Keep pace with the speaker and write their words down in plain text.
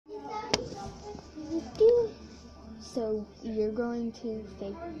So you're going to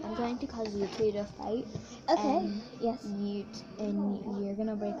fake. I'm going to cause you two to fight. Okay. And Yes. you're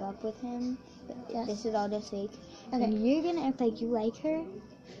gonna break up with him. Yes. This is all just fake. Okay. And you're gonna act like you like her,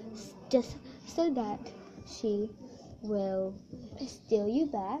 just so that she will steal you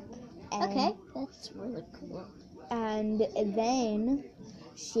back. And, Okay. That's really cool. And then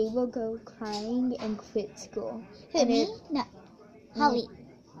she will go crying and quit school. Who, And me? No. Holly.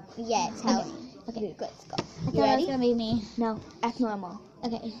 Yeah, it's Holly. Okay, quit school. I You thought it ready? was gonna be me. No, act normal.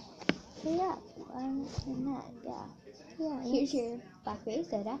 Okay. Yeah, and that, yeah. Yeah. Here's your blackberry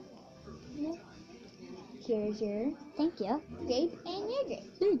soda. Yeah. Here's your Thank you. grape and your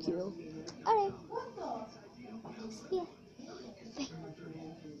grape. Thank you. Alright. Yeah.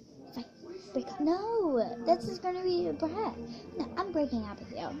 Break up. No, this is gonna be a brat. No, I'm breaking up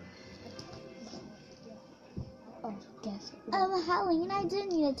with you. Oh, guess. Holly, I do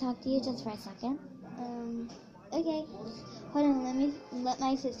need to talk to you just for a second. Okay. Hold on, let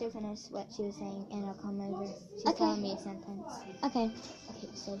my sister finish what she was saying and I'll come over. She's Okay. telling me a sentence. Okay. Okay,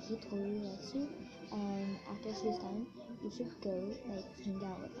 so he totally likes you, and after she's done, you should go, hang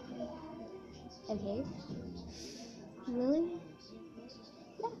out with him. Okay? Really?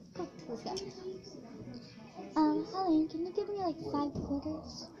 Yeah, go. Let's go. Holly, can you give me like 5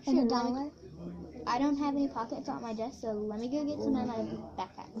 quarters Sure, and $1? I don't have any pockets on my desk, so let me go get some in my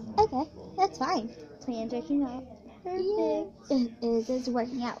backpack. Okay, that's fine. Plans working out. Perfect. Yeah. It is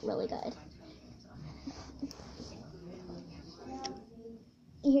working out really good.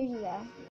 Here you go.